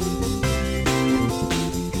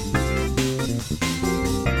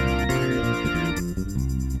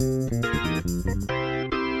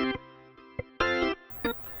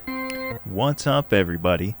What's up,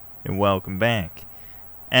 everybody, and welcome back.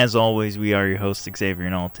 As always, we are your hosts, Xavier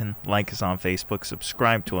and Alton. Like us on Facebook,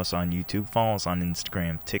 subscribe to us on YouTube, follow us on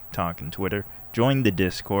Instagram, TikTok, and Twitter. Join the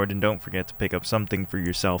Discord, and don't forget to pick up something for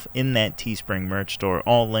yourself in that Teespring merch store.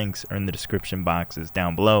 All links are in the description boxes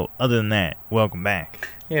down below. Other than that, welcome back.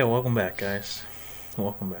 Yeah, welcome back, guys.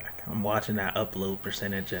 Welcome back. I'm watching that upload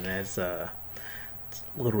percentage, and it's a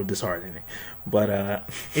little disheartening. But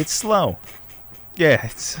It's slow. Yeah,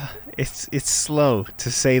 it's slow,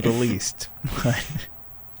 to say the least. But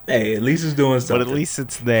hey, at least it's doing something. But at least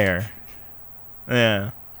it's there.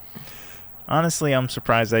 Yeah. Honestly, I'm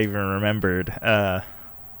surprised I even remembered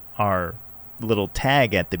our little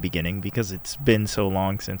tag at the beginning because it's been so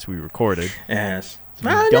long since we recorded. Yes. So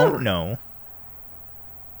if you don't know.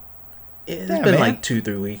 It's been like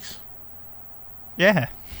 2-3 weeks. Yeah.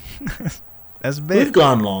 That's a bit. We've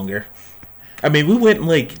gone longer. I mean, we went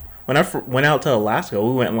when I went out to Alaska,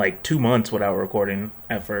 we went like 2 months without recording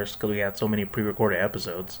at first because we had so many pre-recorded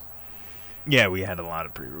episodes. Yeah, we had a lot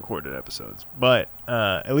of pre-recorded episodes. But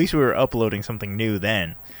at least we were uploading something new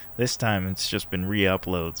then. This time it's just been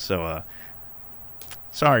re-uploads. So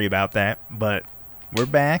sorry about that. But we're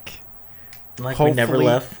back. Like hopefully, we never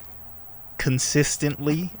left.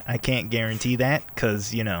 Consistently. I can't guarantee that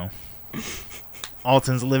because,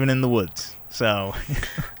 Alton's living in the woods. So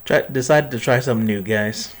decided to try something new,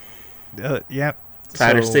 guys. Yep.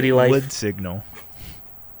 Tired of city life. Wood signal.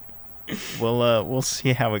 We'll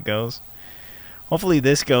see how it goes. Hopefully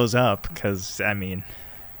this goes up, because,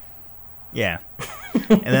 yeah.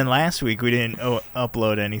 And then last week we didn't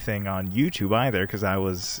upload anything on YouTube either, because I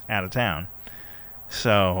was out of town.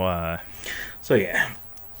 So yeah.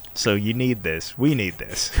 So you need this. We need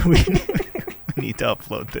this. We need to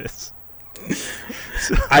upload this.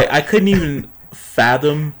 So. I couldn't even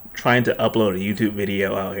fathom trying to upload a YouTube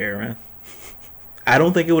video out here, man. I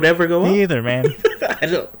don't think it would ever go up. Me either, man. I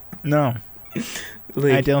don't. No.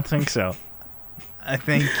 I don't think so. I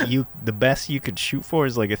think the best you could shoot for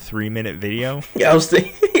is like a 3-minute video. Yeah, I was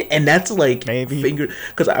thinking, and that's like maybe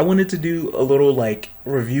because I wanted to do a little like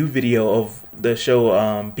review video of the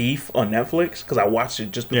show Beef on Netflix because I watched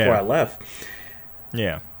it just before I left.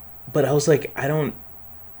 Yeah, but I was like, I don't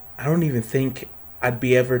even think I'd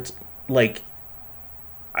be able to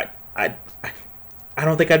I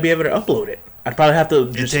don't think I'd be able to upload it. I'd probably have to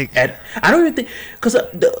just add. I don't even think because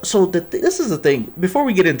this is the thing. Before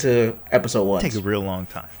we get into episode 1, take a real long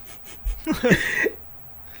time.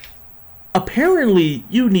 Apparently,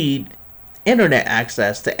 you need internet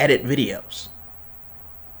access to edit videos.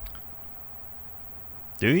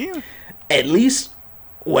 Do you? At least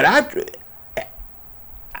what I. For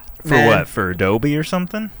what? For Adobe or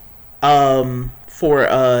something? For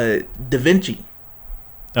DaVinci.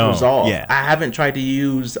 Resolve. Yeah. I haven't tried to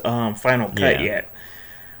use Final Cut yet.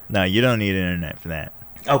 No, you don't need internet for that.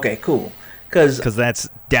 Okay, cool. Because that's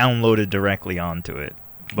downloaded directly onto it.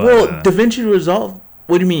 But, well, DaVinci Resolve.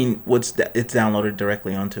 What do you mean? It's downloaded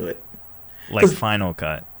directly onto it? Like Final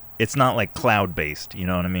Cut. It's not like cloud based. You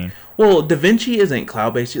know what I mean? Well, DaVinci isn't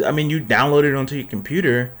cloud based. I mean, you download it onto your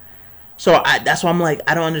computer. So that's why I'm like,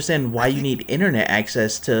 I don't understand why you need internet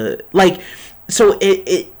access to like. So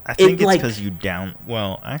I think it's because you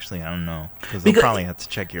well, actually, I don't know. Because they'll probably have to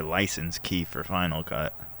check your license key for Final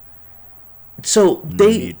Cut. So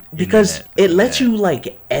because it lets you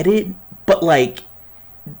like edit, but like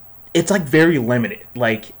it's like very limited.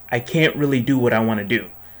 Like I can't really do what I want to do.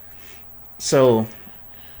 So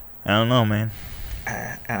I don't know, man.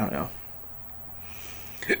 I don't know.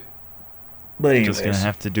 But anyways, just gonna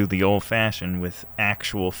have to do the old fashioned with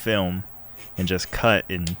actual film and just cut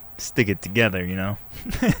and stick it together,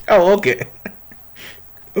 Oh, okay.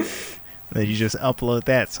 Then you just upload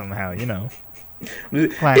that somehow,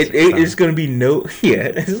 It's gonna be it's gonna be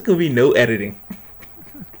no editing.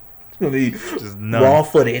 It's gonna be just raw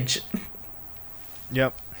footage.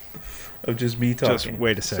 Yep. Of just me talking. Just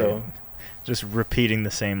wait a second. Just repeating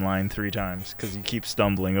the same line 3 times because you keep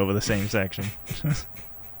stumbling over the same section.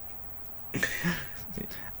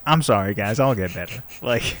 I'm sorry, guys. I'll get better.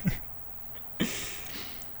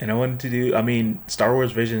 And I wanted to do. Star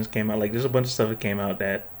Wars Visions came out. Like, there's a bunch of stuff that came out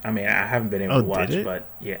that I haven't been able to watch. But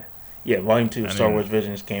yeah, Volume 2 of Star Wars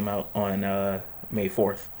Visions came out on May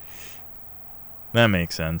 4th. That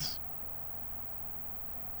makes sense.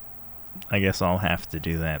 I guess I'll have to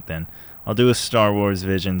do that then. I'll do a Star Wars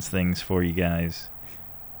Visions things for you guys.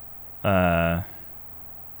 That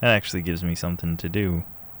actually gives me something to do.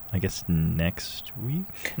 I guess next week?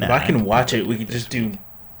 If I can watch it, we could just do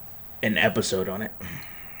an episode on it.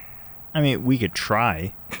 We could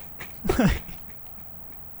try.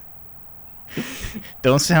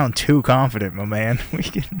 Don't sound too confident, my man.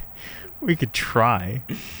 We could try.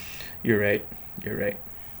 You're right.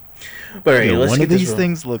 But alright, let's one get of these this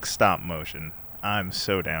things looks stop motion. I'm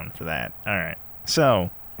so down for that. All right. So,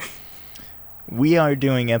 we are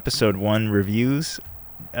doing episode 1 reviews.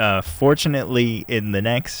 Fortunately, in the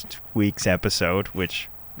next week's episode, which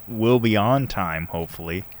will be on time,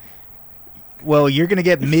 hopefully. Well, you're going to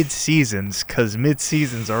get mid-seasons, because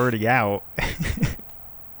mid-season's already out.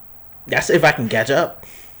 That's if I can catch up.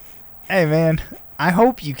 Hey, man. I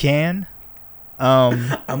hope you can.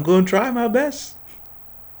 I'm going to try my best.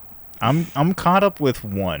 I'm caught up with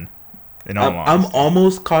 1. I'm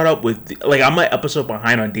almost caught up with... Like, I'm an episode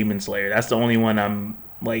behind on Demon Slayer. That's the only one I'm,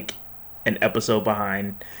 like, an episode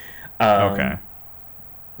behind. Okay.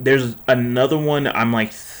 There's another one I'm,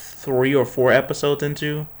 like, 3 or 4 episodes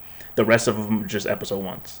into. The rest of them are just episode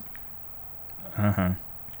 1s. Uh-huh.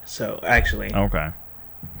 So, actually... Okay.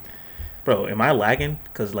 Bro, am I lagging?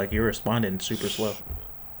 Because, like, you're responding super slow.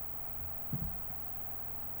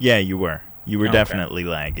 Yeah, you were. You were definitely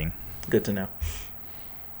lagging. Good to know.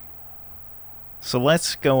 So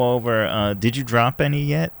let's go over... did you drop any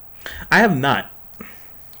yet? I have not.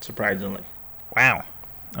 Surprisingly. Wow.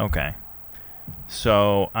 Okay.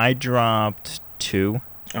 So I dropped 2.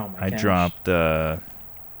 Oh my gosh. I dropped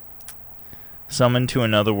Summon to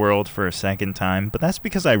Another World for a second time, but that's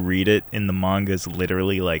because I read it and the manga's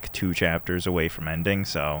literally like 2 chapters away from ending,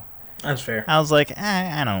 so that's fair. I was like,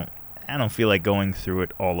 I don't feel like going through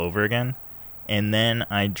it all over again. And then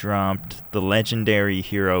I dropped The Legendary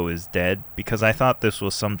Hero is Dead because I thought this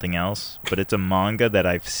was something else, but it's a manga that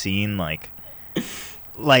I've seen like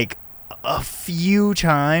a few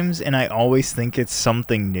times, and I always think it's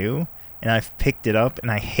something new, and I've picked it up and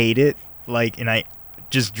I hate it, and I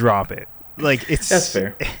just drop it. That's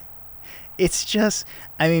fair. It's just,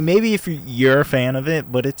 I mean, maybe if you're a fan of it,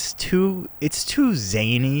 but it's too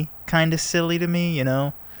zany, kind of silly to me, you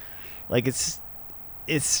know? Like it's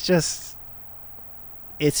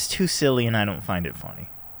too silly and I don't find it funny.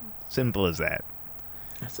 Simple as that.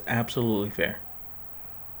 That's absolutely fair.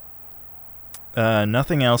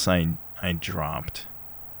 Nothing else I dropped.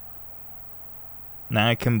 Now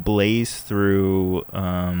I can blaze through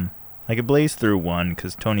one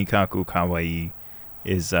because TooTaku Kawaii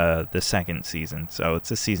is the second season. So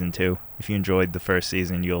it's a season 2. If you enjoyed the first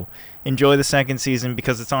season, you'll enjoy the second season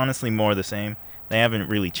because it's honestly more the same. They haven't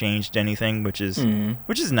really changed anything, which is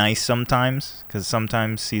nice sometimes, because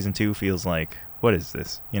sometimes season 2 feels like, what is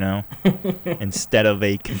this, you know? Instead of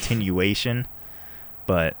a continuation.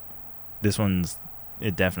 But this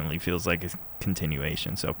it definitely feels like a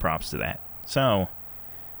continuation, so props to that. So,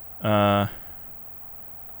 I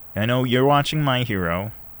know you're watching My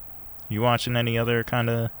Hero. You watching any other kind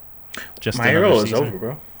of just My Hero is season? over, bro.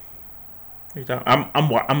 What are you talking? I'm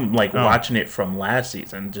watching it from last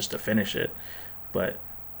season just to finish it. But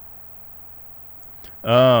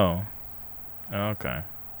oh, okay.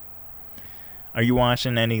 Are you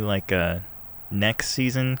watching any next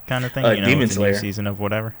season kind of thing? Demon Slayer. New season of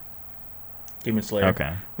whatever. Demon Slayer.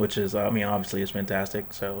 Okay. Which is, obviously it's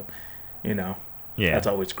fantastic. So, yeah, that's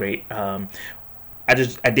always great. I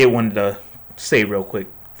did wanted to say real quick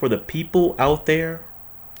for the people out there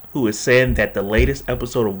who is saying that the latest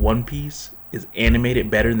episode of One Piece is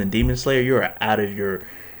animated better than Demon Slayer, you're out of your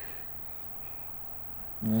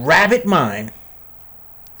rabbit mind.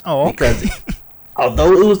 Oh, okay. Because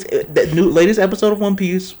although the latest episode of One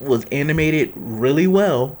Piece was animated really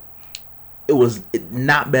well, it was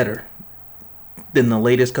not better than the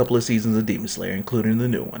latest couple of seasons of Demon Slayer, including the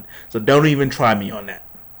new one. So don't even try me on that.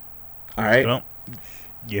 All right? Well,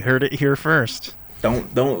 you heard it here first.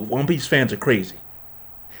 Don't. One Piece fans are crazy.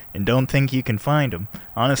 And don't think you can find them.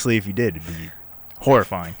 Honestly, if you did, it'd be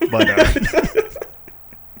horrifying. But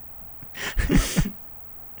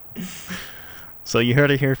so you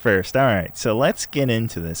heard it here first. All right, so let's get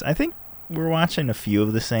into this. I think we're watching a few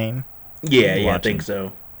of the same. Yeah, I think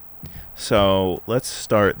so. So let's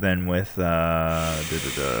start then with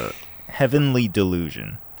Heavenly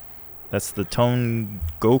Delusion. That's the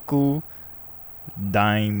Tongoku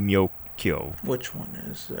Daimyokyo. Which one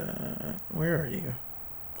is? Where are you?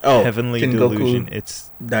 Oh, Heavenly Delusion.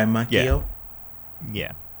 It's Daimyokyo.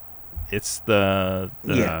 Yeah. It's the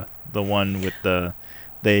one with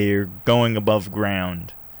they're going above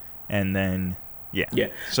ground, and then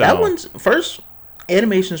so that one's first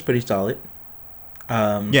animation is pretty solid.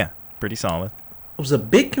 Pretty solid. It was a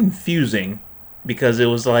bit confusing because it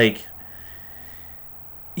was like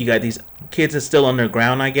you got these kids that's still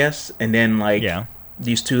underground, I guess, and then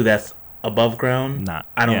these two that's above ground. Not.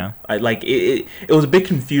 I don't. Yeah. I like it. It was a bit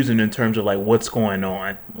confusing in terms of like what's going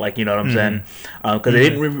on. Like, you know what I'm saying? Because they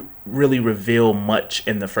didn't really reveal much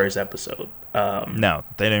in the first episode. No,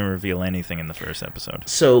 they didn't reveal anything in the first episode.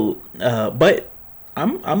 So, but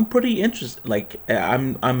I'm pretty interested. Like,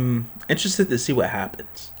 I'm interested to see what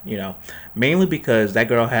happens. You know, mainly because that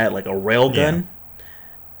girl had like a rail gun,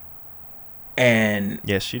 and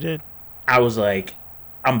yes, she did. I was like,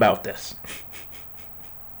 I'm about this.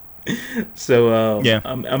 So yeah,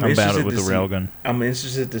 I'm about interested it with to the see, railgun. I'm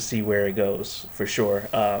interested to see where it goes for sure.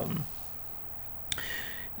 I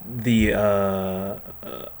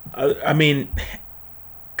mean,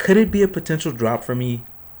 could it be a potential drop for me?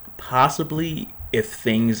 Possibly, if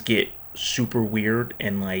things get super weird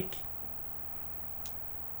and like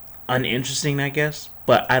uninteresting, I guess.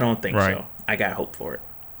 But I don't think so. I got hope for it.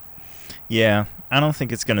 Yeah, I don't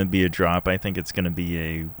think it's gonna be a drop. I think it's gonna be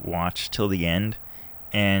a watch till the end.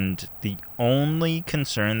 And the only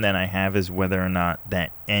concern that I have is whether or not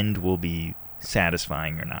that end will be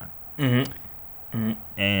satisfying or not.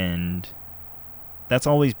 And that's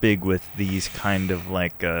always big with these kind of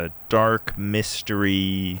like dark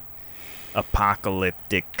mystery,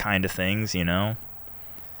 apocalyptic kind of things, you know?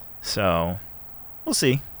 So, we'll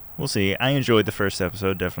see. We'll see. I enjoyed the first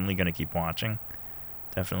episode. Definitely going to keep watching.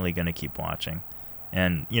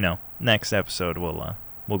 And, you know, next episode we'll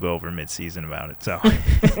go over mid-season about it. So,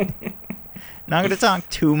 not going to talk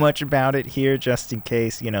too much about it here, just in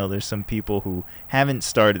case, you know, there's some people who haven't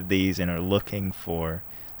started these and are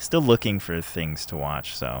still looking for things to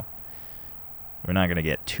watch. So, we're not going to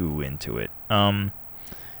get too into it.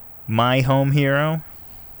 My Home Hero.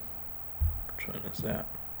 Which one is that?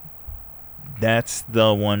 That's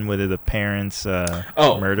the one where the parents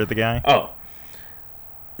murder the guy. Oh.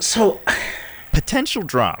 So, potential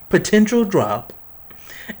drop.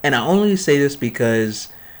 And I only say this because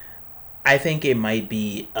I think it might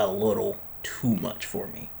be a little too much for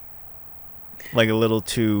me. Like a little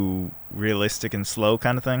too realistic and slow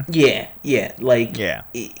kind of thing? Yeah. Like, I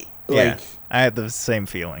had the same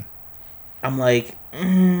feeling. I'm like,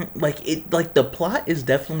 the plot is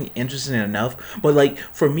definitely interesting enough, but like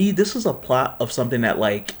for me, this is a plot of something that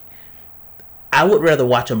like I would rather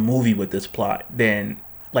watch a movie with this plot than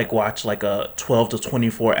like watch like a 12 to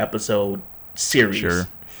 24 episode series. Sure.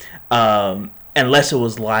 Unless it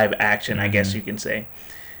was live action, I guess you can say.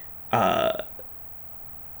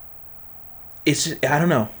 It's just, I don't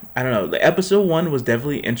know. The episode 1 was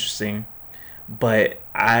definitely interesting, but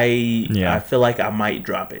I feel like I might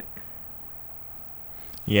drop it.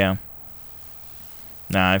 Yeah.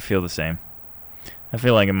 Nah, I feel the same. I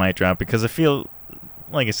feel like it might drop because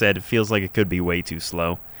like I said, it feels like it could be way too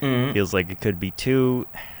slow. It feels like it could be too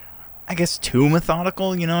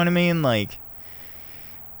methodical, you know what I mean? Like,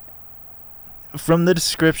 from the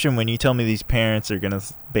description, when you tell me these parents are going to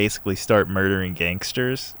basically start murdering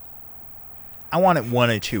gangsters, I want it one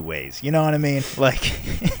of two ways, you know what I mean? Like,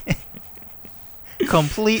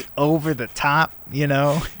 complete over the top, you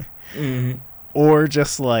know? Or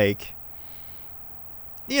just like,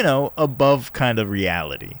 you know, above kind of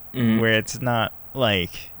reality, where it's not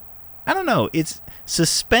like, I don't know,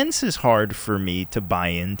 suspense is hard for me to buy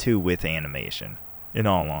into with animation, in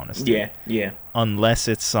all honesty. Yeah. Unless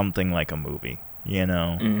it's something like a movie, you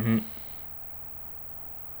know?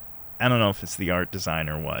 I don't know if it's the art design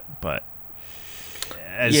or what, but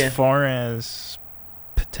as far as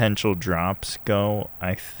potential drops go,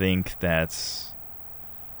 I think that's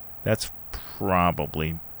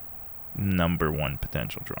probably number one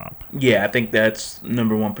potential drop. Yeah, I think that's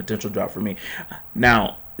number one potential drop for me.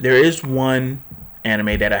 Now, there is one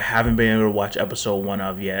anime that I haven't been able to watch episode 1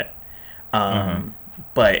 of yet.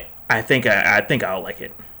 But I think I'll like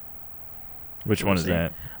it. Which one is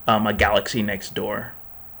that? A Galaxy Next Door.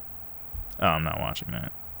 Oh, I'm not watching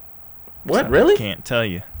that. What, so really? I can't tell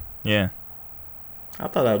you. Yeah. I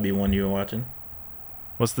thought that would be one you were watching.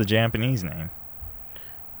 What's the Japanese name?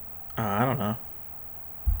 I don't know.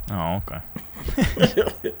 Oh, okay.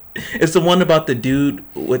 It's the one about the dude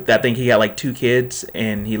with, I think he got like 2 kids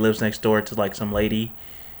and he lives next door to like some lady.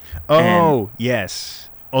 Oh, yes.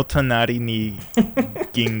 Otonari ni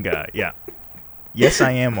Ginga. Yeah. Yes,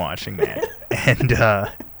 I am watching that. And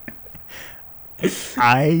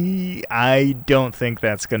I don't think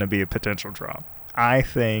that's going to be a potential drop. I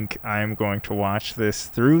think I'm going to watch this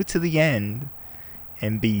through to the end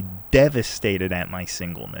and be devastated at my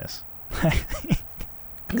singleness.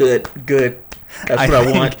 Good. That's what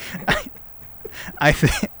I want.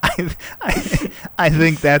 I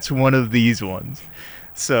think that's one of these ones.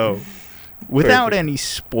 So, without any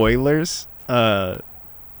spoilers,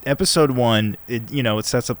 episode 1, it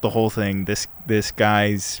sets up the whole thing. This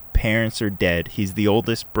guy's parents are dead. He's the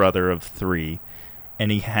oldest brother of 3,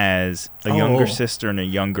 and he has a younger sister and a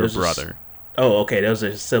younger brother. Okay, those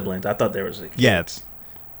are his siblings. I thought there was kids. Yeah,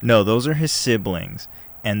 no, those are his siblings,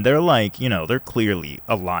 and they're like, they're clearly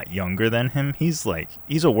a lot younger than him. He's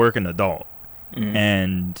a working adult,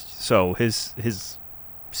 and so his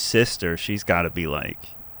sister, she's got to be like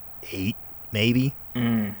 8 maybe,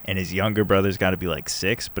 and his younger brother's got to be like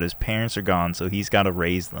 6, but his parents are gone, so he's got to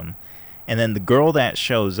raise them. And then the girl that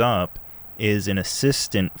shows up is an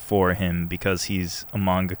assistant for him because he's a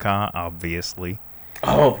mangaka, obviously.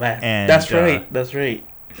 Oh man, and, that's right.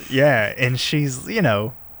 Yeah, and she's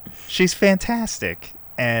she's fantastic,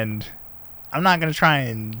 and I'm not gonna try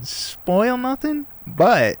and spoil nothing,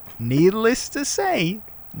 but needless to say,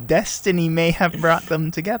 destiny may have brought them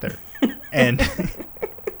together, and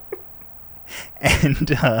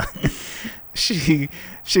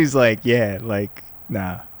she's like, yeah, like,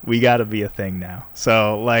 nah, we gotta be a thing now.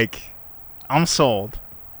 So like, I'm sold.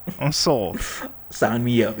 Sign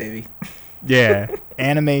me up, baby. Yeah,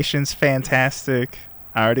 animation's fantastic.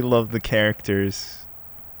 I already love the characters.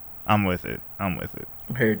 I'm with it.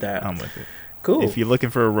 Heard that. I'm with it. Cool. If you're looking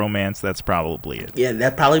for a romance, that's probably it. Yeah,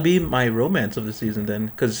 that'd probably be my romance of the season then,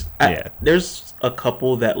 because there's a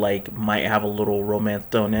couple that like might have a little romance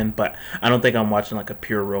thrown in, but I don't think I'm watching like a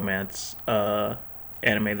pure romance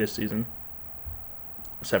anime this season,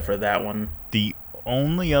 except for that one. The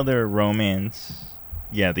only other romance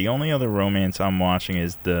I'm watching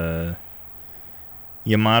is the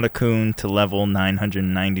Yamada-kun to level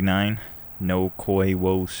 999, no Koi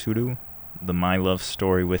wo Suru, the My Love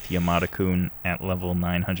Story with Yamada-kun at level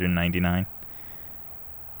 999.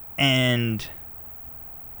 And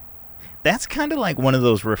that's kind of like one of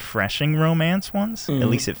those refreshing romance ones. At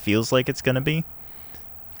least it feels like it's going to be.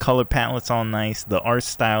 Color palette's all nice. The art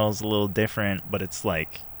style's a little different, but it's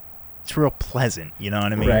like, it's real pleasant, you know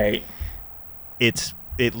what I mean? Right. It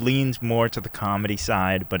leans more to the comedy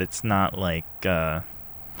side, but it's not like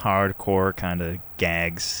hardcore kind of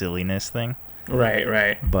gag silliness thing.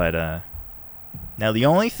 Right. But now the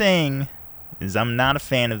only thing is I'm not a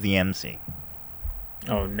fan of the MC.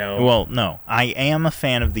 Oh, no. Well, no. I am a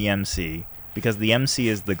fan of the MC because the MC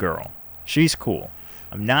is the girl. She's cool.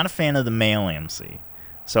 I'm not a fan of the male MC.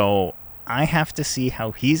 So I have to see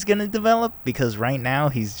how he's going to develop because right now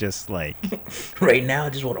he's just like... Right now I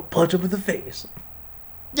just want to punch him in the face.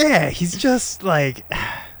 Yeah, he's just like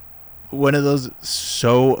one of those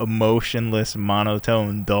so emotionless,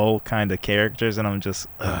 monotone, dull kind of characters, and I'm just,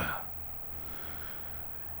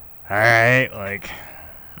 alright, like,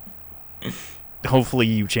 hopefully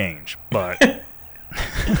you change, but...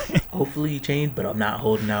 Hopefully you change, but I'm not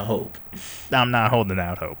holding out hope. I'm not holding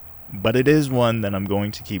out hope. But it is one that I'm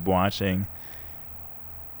going to keep watching.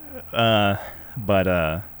 But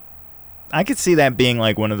I could see that being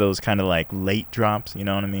like one of those kind of like late drops, you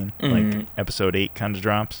know what I mean? Like episode 8 kind of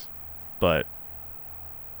drops. But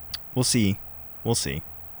we'll see.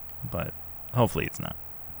 But hopefully it's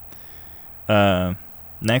not.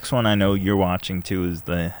 Next one I know you're watching too is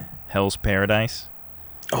the Hell's Paradise.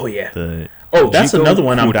 Oh yeah. That's another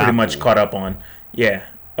one I'm pretty much caught up on. Yeah.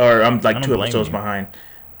 Or I'm like 2 episodes behind.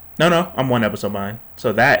 No, I'm 1 episode behind.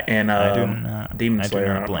 So that and Demon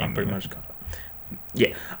Slayer, I'm pretty much caught up.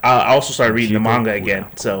 Yeah, I also started reading the manga again,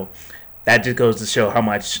 so that just goes to show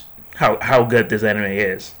how good this anime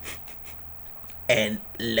is. And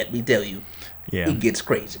let me tell you, it gets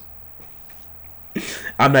crazy.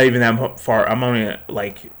 I'm not even that far. I'm only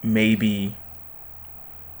like maybe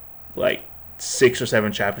like 6 or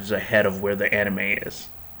 7 chapters ahead of where the anime is,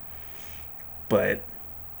 but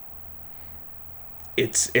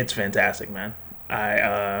it's fantastic, man.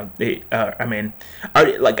 I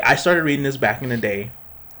started reading this back in the day.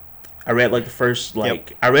 I read like the first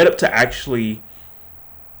I read up to actually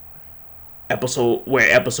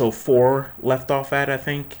episode 4 left off at, I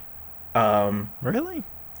think. Really?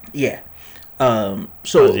 Yeah.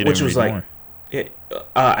 Which was like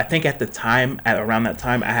I think at the time, around that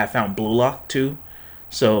time, I had found Blue Lock too.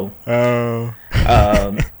 So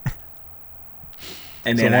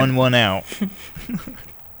and then one out.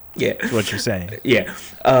 Yeah, that's what you're saying. Yeah.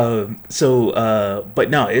 But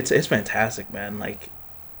no, it's fantastic, man. Like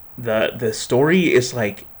the story is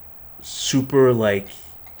like super like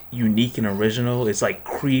unique and original. It's like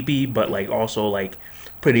creepy, but like also like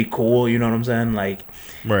pretty cool. You know what I'm saying? Like,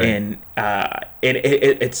 right. And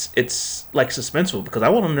it's like suspenseful because I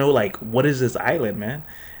want to know like what is this island, man?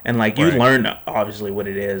 And like you learn obviously what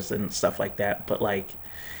it is and stuff like that. But like,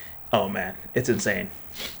 oh man, it's insane.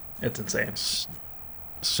 It's insane.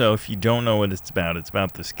 So if you don't know what it's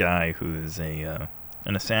about this guy who is an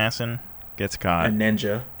assassin, gets caught, a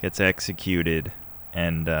ninja, gets executed,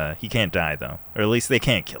 and he can't die though, or at least they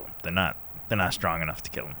can't kill him. They're not strong enough to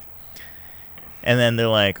kill him. And then they're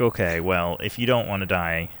like, okay, well, if you don't want to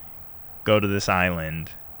die, go to this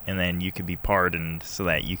island, and then you could be pardoned so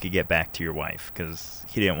that you could get back to your wife, because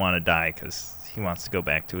he didn't want to die because he wants to go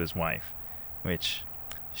back to his wife. Which,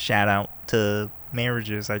 shout out to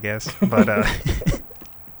marriages, I guess. But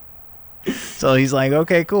so he's like,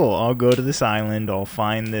 okay, cool. I'll go to this island. I'll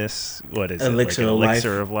find this, what is elixir it? Like an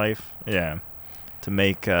elixir life. of life. Yeah, to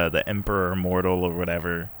make the emperor immortal or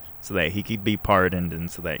whatever, so that he could be pardoned and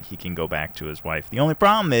so that he can go back to his wife. The only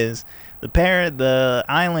problem is the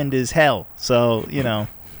island is hell. So, you know,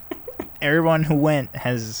 everyone who went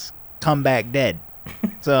has come back dead.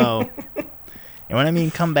 So, and when I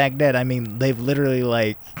mean come back dead, I mean they've literally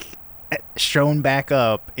like shown back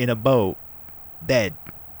up in a boat dead.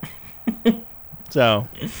 So,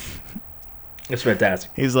 it's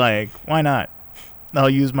fantastic. He's like, why not? I'll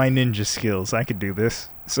use my ninja skills. I could do this.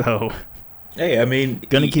 So, hey, I mean,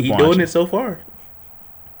 gonna keep he's watching. doing it so far.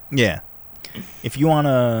 Yeah. If you want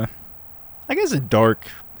I guess a dark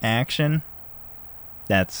action,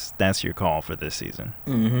 that's your call for this season.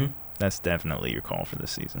 Mm-hmm. That's definitely your call for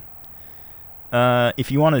this season.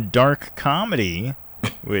 If you want a dark comedy,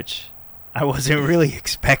 which I wasn't really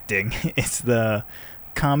expecting, it's the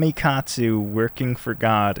Kamikatsu Working for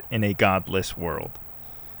God in a Godless World.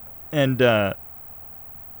 And,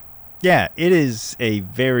 yeah, it is a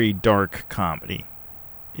very dark comedy.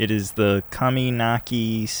 It is the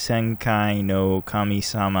Kaminaki Senkai no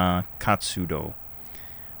Kami-sama Katsudo.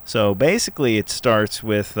 So basically it starts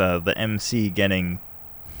with the MC getting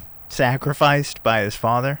sacrificed by his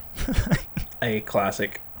father. A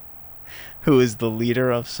classic. Who is the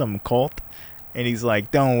leader of some cult. And he's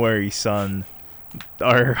like, don't worry, son.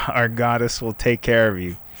 Our goddess will take care of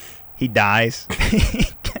you. He dies.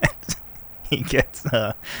 he gets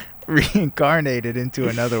reincarnated into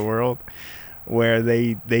another world where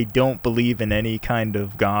they don't believe in any kind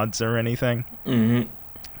of gods or anything. Mm-hmm.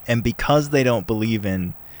 And because they don't believe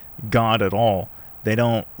in God at all, they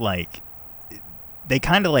don't they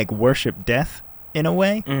kind of like worship death in a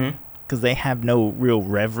way, because they have no real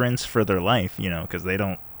reverence for their life, you know, because they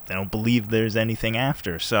don't believe there's anything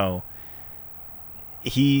after. So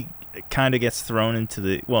he kind of gets thrown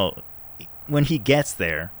into when he gets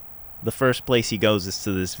there, the first place he goes is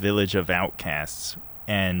to this village of outcasts,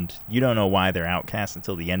 and you don't know why they're outcasts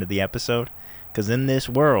until the end of the episode, because in this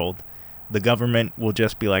world, the government will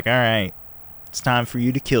just be like, all right, it's time for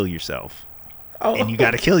you to kill yourself. Oh. And you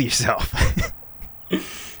got to kill yourself.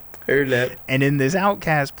 Heard that. And in this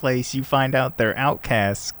outcast place, you find out they're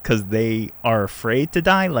outcasts because they are afraid to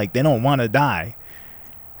die. Like, they don't want to die.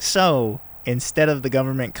 So instead of the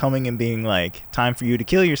government coming and being like, time for you to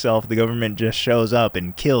kill yourself, the government just shows up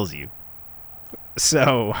and kills you.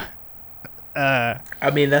 So, I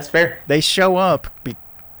mean, that's fair. They show up.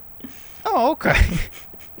 Oh, okay.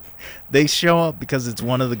 They show up because it's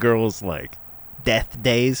one of the girls' like death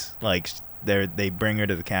days. Like, they bring her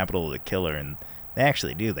to the capital to kill her, and they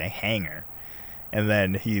actually do. They hang her, and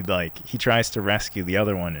then he tries to rescue the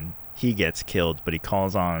other one, and he gets killed. But he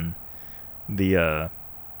calls on the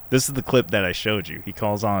this is the clip that I showed you. He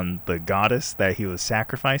calls on the goddess that he was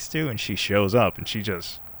sacrificed to, and she shows up, and she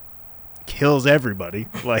just kills everybody,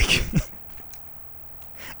 like,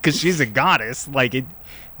 because she's a goddess. Like,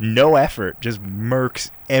 no effort, just murks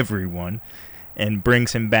everyone, and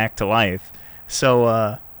brings him back to life.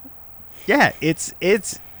 So, yeah, it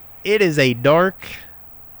is a dark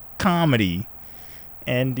comedy,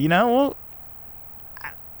 and you know, well,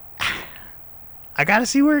 I gotta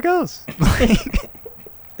see where it goes.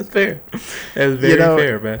 That's fair. That's very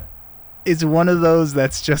fair, man. It's one of those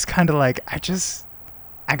that's just kind of like, I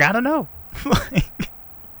gotta know.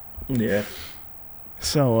 Yeah.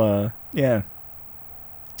 So, yeah.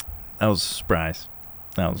 That was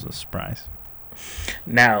a surprise.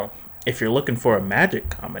 Now, if you're looking for a magic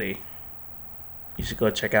comedy, you should go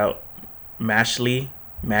check out Mashley,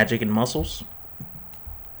 Magic and Muscles.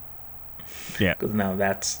 Yeah. Because now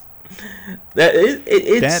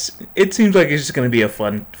it seems like it's just going to be a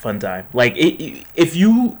fun time. Like, if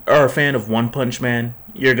you are a fan of One Punch Man,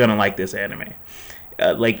 you're going to like this anime.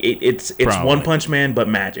 It's Probably. One Punch Man, but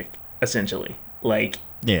magic, essentially. Like,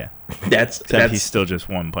 yeah. That's he still just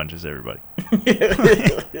one punches everybody.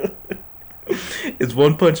 It's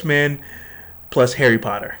One Punch Man plus Harry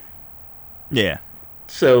Potter. Yeah.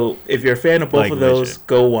 So if you're a fan of both like of those, legit.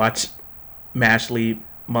 go watch Mashley,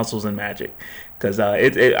 Muscles and Magic, because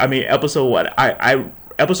I mean, episode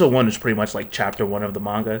one is pretty much like chapter 1 of the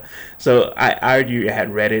manga. So I already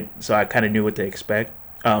had read it, so I kind of knew what to expect.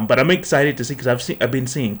 But I'm excited to see because I've been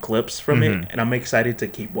seeing clips from it, and I'm excited to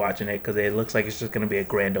keep watching it because it looks like it's just gonna be a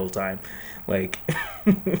grand old time. Like,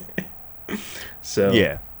 so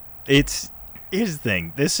yeah, here's the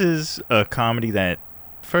thing. This is a comedy that,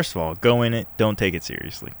 first of all, go in it, don't take it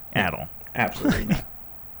seriously at all. Absolutely not.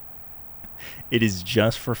 It is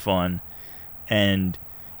just for fun, and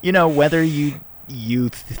whether you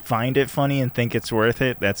find it funny and think it's worth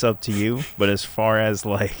it, that's up to you. But as far as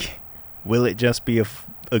like, will it just be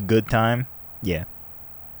a good time? Yeah,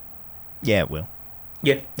 it will.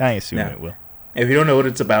 Yeah, I assume it will. If you don't know what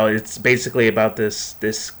it's basically about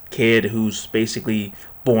this kid who's basically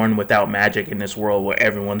born without magic in this world where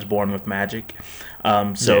everyone's born with magic.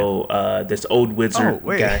 This old wizard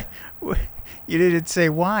guy. You didn't say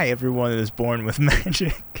why everyone is born with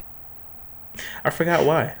magic. I forgot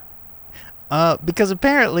why. Because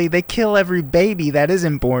apparently they kill every baby that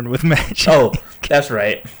isn't born with magic. Oh, that's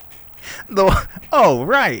right.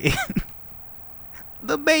 Right.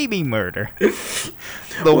 The baby murder.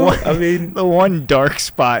 The one dark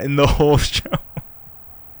spot in the whole show.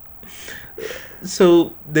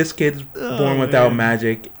 So this kid's born without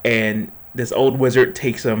magic, and this old wizard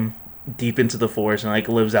takes him deep into the forest and like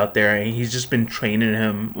lives out there, and he's just been training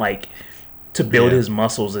him like to build his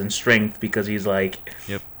muscles and strength because he's like,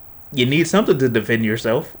 yep, you need something to defend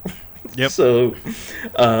yourself. Yep. So,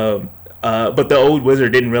 but the old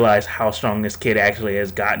wizard didn't realize how strong this kid actually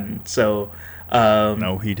has gotten. So,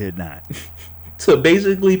 no, he did not. To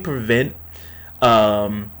basically prevent,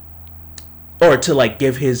 or to like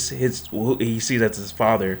give his he sees that's his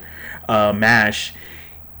father, Mash,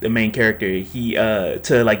 the main character. He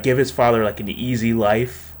to like give his father like an easy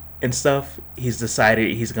life and stuff. He's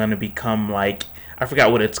decided he's gonna become like, I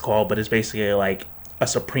forgot what it's called, but it's basically like a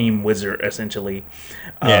supreme wizard essentially.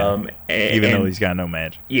 Yeah. Even though he's got no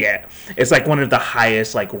magic. Yeah, it's like one of the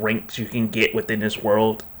highest like ranks you can get within this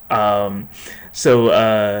world.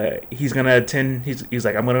 So he's gonna attend. He's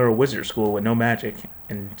like, I'm gonna go to wizard school with no magic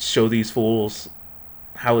and show these fools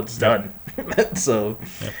how it's done. So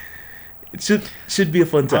it should be a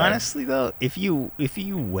fun time. Honestly, though, if you're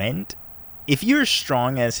as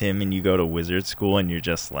strong as him and you go to wizard school and you're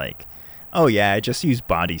just like, oh yeah, I just use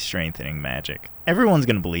body strengthening magic, everyone's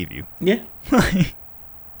gonna believe you. Yeah.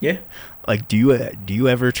 Yeah. Like, do you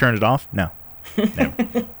ever turn it off? No.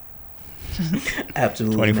 Never.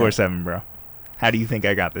 Absolutely 24/7, bro. How do you think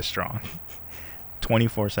I got this strong?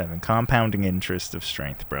 24/7, compounding interest of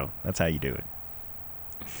strength, bro. That's how you do it.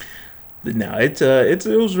 No, it's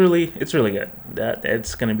really good.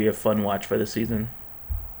 It's gonna be a fun watch for the season.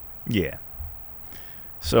 Yeah.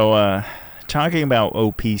 So, talking about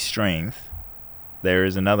OP strength, there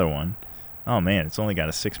is another one. Oh man, it's only got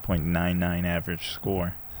a 6.99 average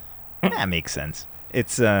score. That makes sense.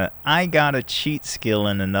 It's I got a cheat skill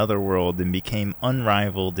in another world and became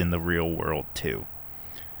unrivaled in the real world too.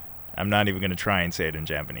 I'm not even gonna try and say it in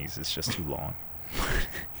Japanese. It's just too long.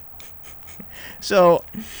 So,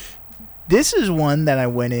 this is one that I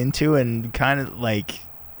went into and kind of like,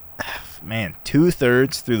 man,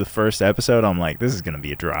 2/3 through the first episode, I'm like, this is gonna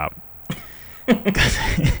be a drop.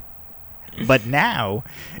 But now,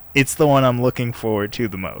 it's the one I'm looking forward to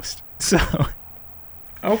the most. So,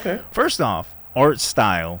 okay. First off, art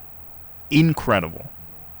style, incredible.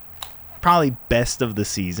 Probably best of the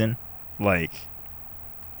season. Like,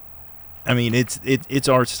 I mean, its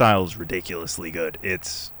art style is ridiculously good.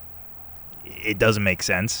 It doesn't make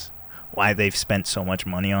sense why they've spent so much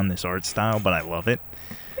money on this art style, but I love it.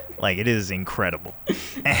 Like, it is incredible.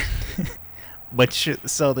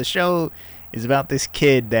 So the show is about this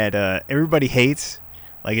kid that everybody hates.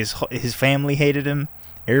 Like, his family hated him.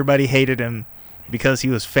 Everybody hated him because he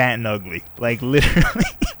was fat and ugly. Like, literally.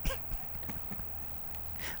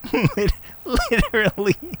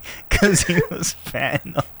 Literally, because he was fat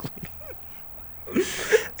and ugly.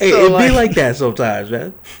 Hey, so, it'd be like that sometimes,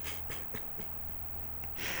 man.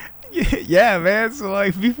 Yeah, man. So,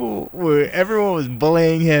 like, everyone was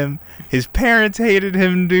bullying him. His parents hated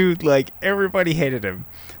him, dude. Like, everybody hated him.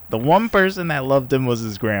 The one person that loved him was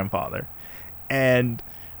his grandfather. And,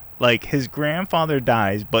 like, his grandfather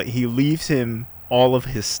dies, but he leaves him all of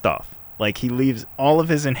his stuff. Like, he leaves all of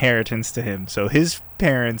his inheritance to him. So his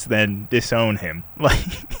parents then disown him. Like,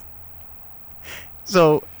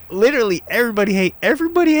 so literally everybody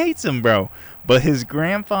hates him, bro. But his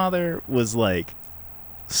grandfather was like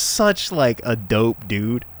such like a dope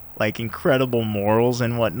dude, like incredible morals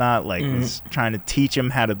and whatnot. Like, was trying to teach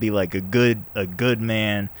him how to be like a good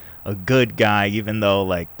man, a good guy, even though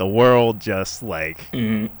like the world just like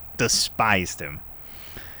despised him.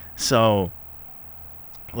 So,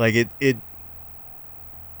 like, it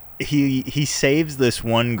he saves this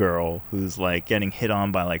one girl who's like getting hit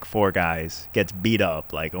on by like 4 guys, gets beat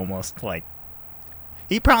up, like almost like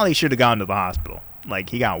he probably should have gone to the hospital. Like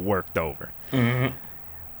he got worked over. Mm-hmm.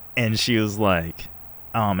 And she was like,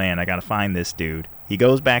 oh man, I gotta find this dude. He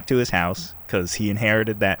goes back to his house because he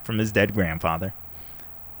inherited that from his dead grandfather.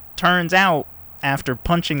 Turns out, after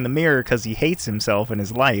punching the mirror because he hates himself and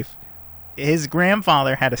his life, his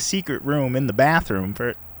grandfather had a secret room in the bathroom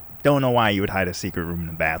for... Don't know why you would hide a secret room in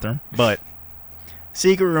the bathroom, but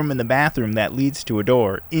secret room in the bathroom that leads to a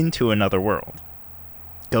door into another world.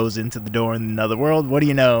 Goes into the door in another world. What do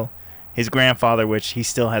you know? His grandfather, which he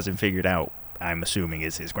still hasn't figured out, I'm assuming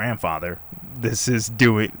is his grandfather.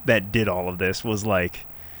 That did all of this was like,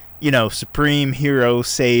 you know, supreme hero,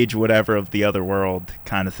 sage, whatever of the other world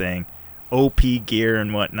kind of thing. OP gear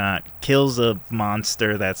and whatnot. Kills a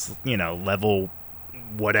monster that's, you know, level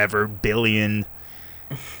whatever billion.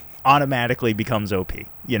 Automatically becomes OP,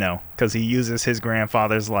 you know, because he uses his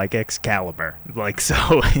grandfather's like Excalibur, like,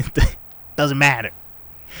 so it doesn't matter.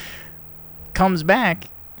 Comes back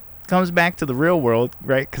to the real world,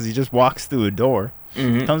 right? Because he just walks through a door.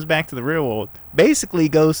 Mm-hmm. Comes back to the real world. Basically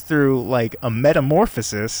goes through like a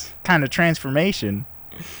metamorphosis kind of transformation.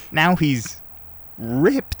 Now he's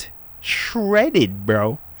ripped, shredded,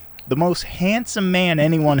 bro. The most handsome man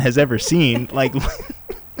anyone has ever seen. Like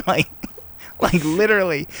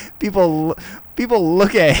literally, people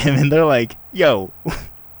look at him and they're like, "Yo,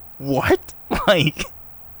 what?" Like,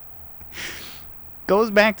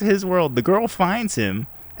 goes back to his world. The girl finds him.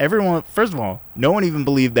 Everyone, first of all, no one even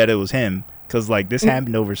believed that it was him because like this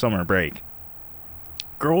happened over summer break.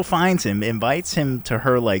 Girl finds him, invites him to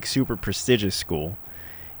her like super prestigious school.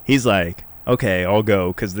 He's like, "Okay, I'll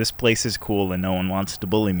go because this place is cool and no one wants to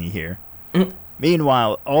bully me here."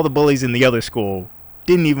 Meanwhile, all the bullies in the other school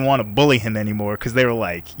didn't even want to bully him anymore because they were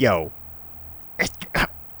like, "Yo,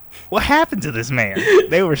 what happened to this man?"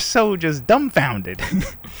 They were so just dumbfounded.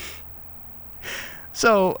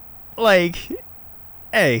 So, like,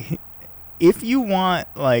 hey, if you want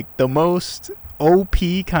like the most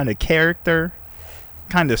OP kind of character,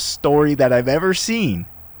 kind of story that I've ever seen,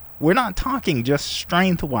 we're not talking just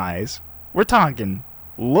strength-wise. We're talking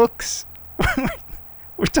looks.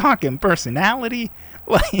 We're talking personality.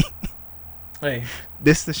 Like, hey,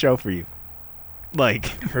 this is the show for you. Like,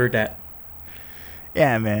 heard that.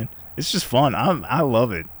 Yeah, man, it's just fun. I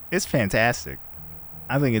love it. It's fantastic.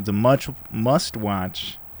 I think it's a must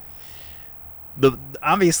watch.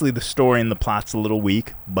 Obviously the story and the plot's a little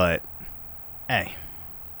weak, but hey,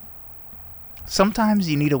 sometimes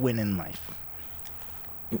you need a win in life.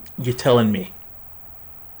 You're telling me?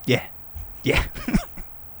 Yeah.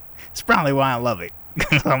 It's probably why I love it.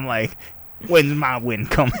 Because I'm like, when's my win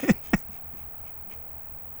coming?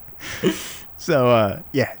 So,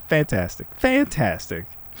 yeah, fantastic.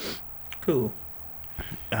 Cool.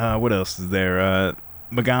 What else is there?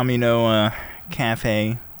 Megami no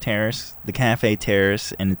Cafe Terrace. The Cafe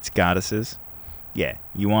Terrace and its goddesses. Yeah,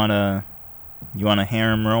 you want a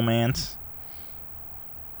harem romance?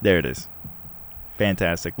 There it is.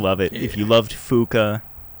 Fantastic. Love it. Yeah. If you loved Fuka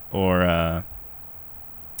or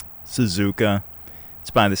Suzuka, it's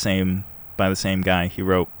by the same guy. He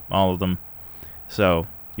wrote all of them. So,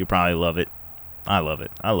 you'll probably love it. I love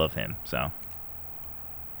it. I love him. So,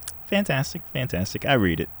 fantastic. I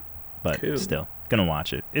read it, but cool. Still gonna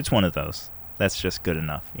watch it. It's one of those. That's just good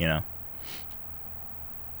enough, you know.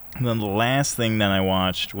 And then the last thing that I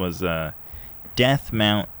watched was Death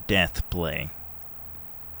Mount Death Play.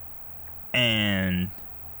 And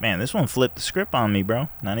man, this one flipped the script on me, bro.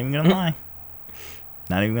 Not even gonna lie.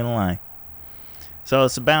 So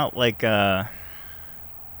it's about like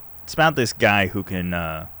it's about this guy who can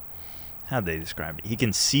how'd they describe it? He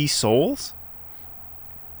can see souls.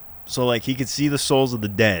 So like he could see the souls of the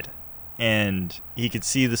dead, and he could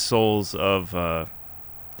see the souls of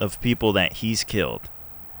people that he's killed,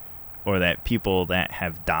 or that people that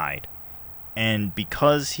have died. And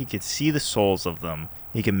because he could see the souls of them,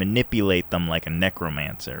 he can manipulate them like a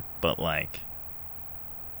necromancer, but like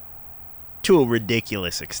to a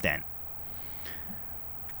ridiculous extent.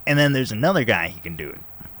 And then there's another guy he can do it.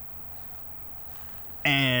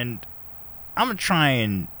 And I'm going to try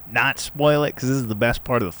and not spoil it because this is the best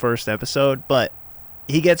part of the first episode, but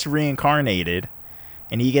he gets reincarnated,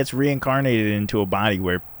 and he gets reincarnated into a body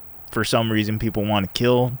where for some reason people want to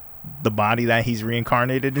kill the body that he's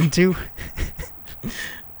reincarnated into.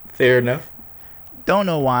 Fair enough. Don't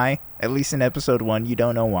know why. At least in episode 1, you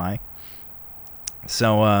don't know why.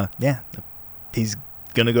 So, yeah, he's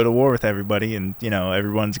gonna go to war with everybody, and, you know,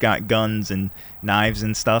 everyone's got guns and knives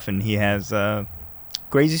and stuff, and he has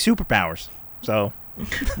crazy superpowers. So,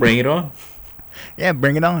 bring it on. Yeah,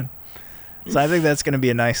 bring it on. So I think that's going to be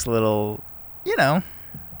a nice little, kind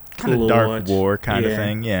Cool of dark watch. war kind of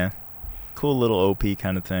thing. Yeah. Cool little OP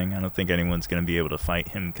kind of thing. I don't think anyone's going to be able to fight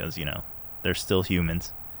him because, they're still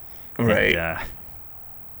humans. Right. And,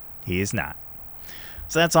 he is not.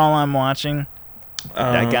 So that's all I'm watching.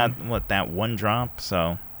 I got, that one drop,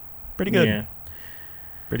 so pretty good. Yeah.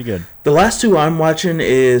 Pretty good. The last two I'm watching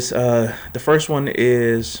is, the first one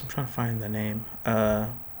is, I'm trying to find the name,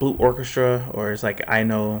 Blue Orchestra, or it's like I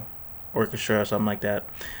Know Orchestra or something like that.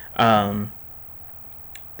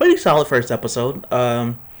 Pretty solid first episode.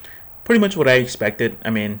 Pretty much what I expected. I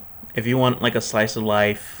mean, if you want like a slice of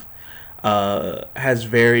life, has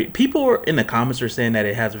very, people in the comments are saying that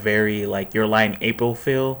it has very like Your Lie in April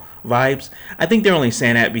feel vibes. I think they're only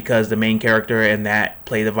saying that because the main character in that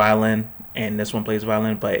play the violin and this one plays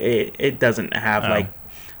violin, but it doesn't have like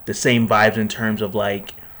the same vibes in terms of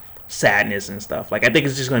like sadness and stuff. Like I think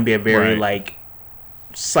it's just going to be a very like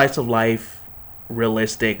slice of life,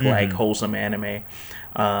 realistic, like wholesome anime.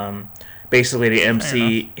 Basically the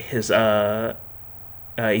MC, his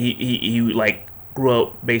he like grew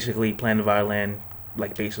up basically playing the violin,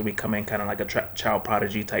 like basically becoming kind of like a child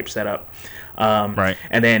prodigy type setup.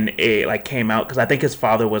 And then it like came out because I think his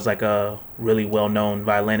father was like a really well known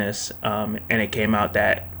violinist, and it came out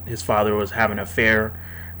that his father was having an affair,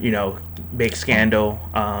 big scandal,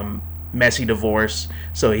 messy divorce.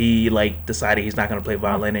 So he like decided he's not gonna play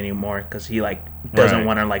violin anymore because he like doesn't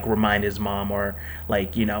want to like remind his mom or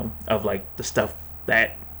like of like the stuff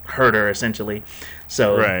that hurt her essentially.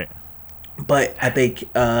 So but I think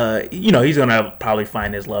he's gonna probably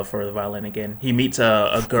find his love for the violin again. He meets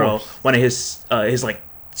a girl. One of his like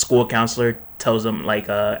school counselor tells him like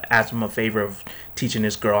asks him a favor of teaching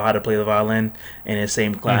this girl how to play the violin in his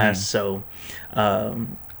same class. So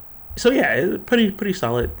yeah, it's pretty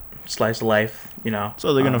solid slice of life.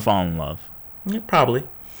 So they're gonna fall in love. Yeah, probably.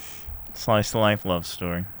 Slice of life love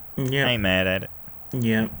story. Yeah, I ain't mad at it.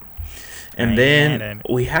 Yeah, and then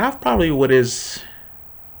we have probably what is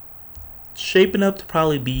shaping up to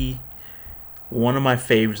probably be one of my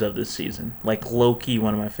faves of this season, like low-key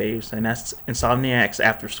one of my faves, and that's Insomniacs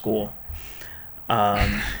After School.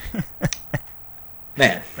 Man,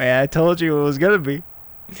 I told you it was gonna be.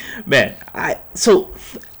 Man, I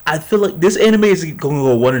feel like this anime is gonna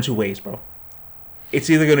go one or two ways, bro. It's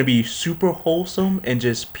either gonna be super wholesome and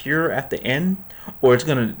just pure at the end, or it's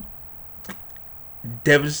gonna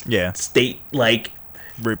devastate, like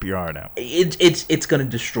rip your heart out. It's gonna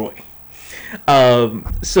destroy.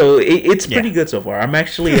 So it's pretty good so far. I'm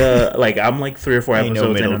actually like I'm like 3 or 4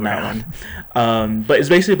 episodes in on that one. But it's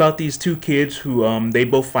basically about these two kids who they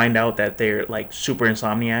both find out that they're like super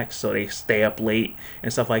insomniacs, so they stay up late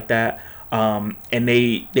and stuff like that. And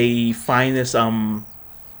they find this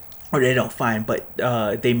or they don't find,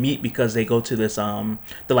 but they meet because they go to this the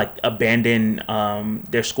like abandoned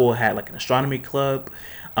their school had like an astronomy club.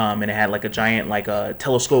 And it had like a giant like a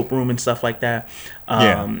telescope room and stuff like that.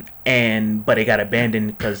 But it got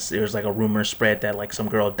abandoned because there was like a rumor spread that like some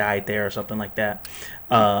girl died there or something like that.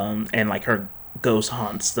 And like her ghost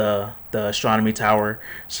haunts the astronomy tower.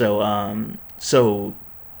 So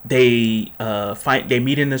they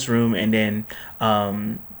meet in this room, and then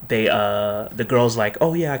the girl's like,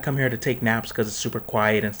 oh yeah, I come here to take naps because it's super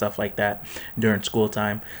quiet and stuff like that during school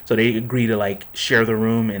time. So they agree to like share the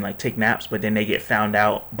room and like take naps, but then they get found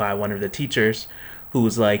out by one of the teachers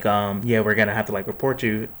who's like, yeah, we're gonna have to like report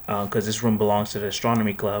you because this room belongs to the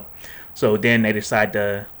astronomy club. So then they decide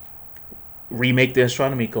to remake the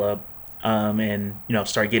astronomy club and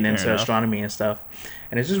start getting into astronomy and stuff.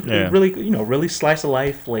 And it's just really, really slice of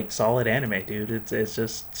life, like solid anime, dude. It's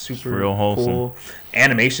just super real wholesome. Cool.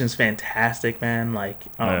 Animation's fantastic, man.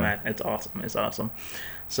 Like, man, it's awesome. It's awesome.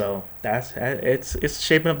 So it's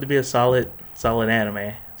shaping up to be a solid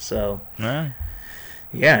anime. So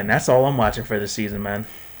yeah, and that's all I'm watching for this season, man.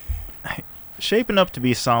 Shaping up to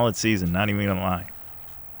be a solid season. Not even gonna lie.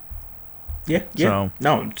 Yeah. So,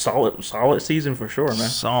 no, solid season for sure, man.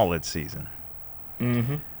 Solid season.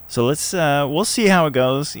 Mm-hmm. So let's we'll see how it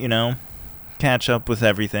goes, catch up with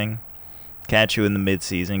everything. Catch you in the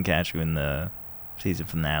mid-season, catch you in the season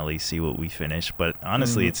finale, see what we finish. But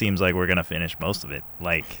honestly, it seems like we're going to finish most of it.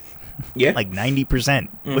 Like 90%,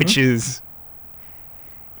 which is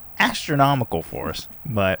astronomical for us,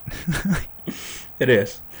 but it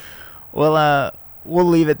is. Well, we'll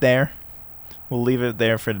leave it there. We'll leave it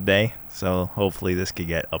there for today. So hopefully this could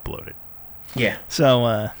get uploaded. Yeah.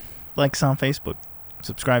 So like us on Facebook.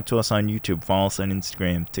 Subscribe to us on YouTube, follow us on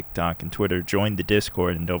Instagram, TikTok, and Twitter. Join the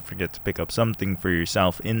Discord, and don't forget to pick up something for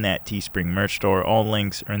yourself in that Teespring merch store. All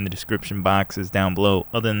links are in the description boxes down below.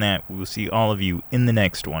 Other than that, we will see all of you in the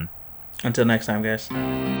next one. Until next time, guys.